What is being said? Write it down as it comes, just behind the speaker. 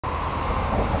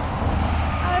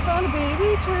I found a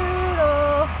baby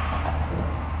turtle.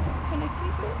 Can I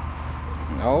keep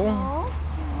it? No. No.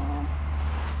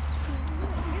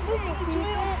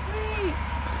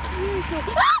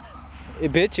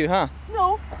 It bit you, huh?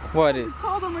 No. What? It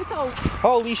crawled on my toe.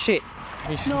 Holy shit.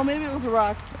 No, maybe it was a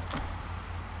rock.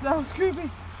 That was creepy.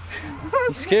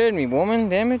 You scared me, woman.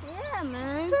 Damn it. Yeah,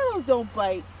 man. Turtles don't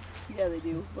bite. Yeah, they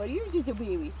do. But you're just a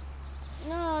baby.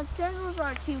 No, turtles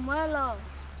are chimuelos.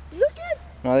 Look at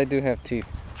No, they do have teeth.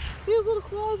 these little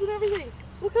claws and everything.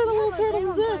 What kind of little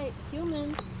turtle is this?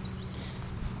 Humans.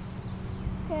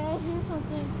 Okay, here's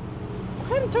something. What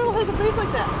kind of turtle has a face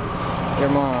like that? Your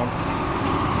mom.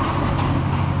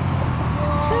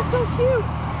 That's so cute.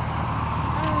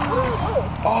 What are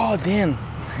those? Oh, damn.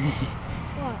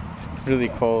 What? It's really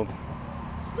cold.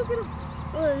 Look at him.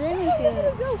 Oh, let me Look feel at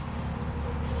it. him go.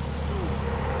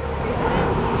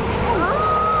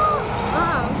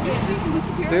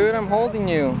 Dude, I'm holding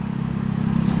you.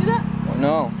 Did you see that?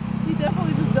 No. He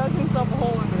definitely just dug himself a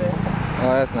hole under there.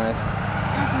 Oh, that's nice.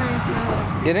 That's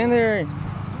nice. Get in there.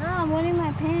 No, I'm wearing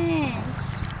my pants.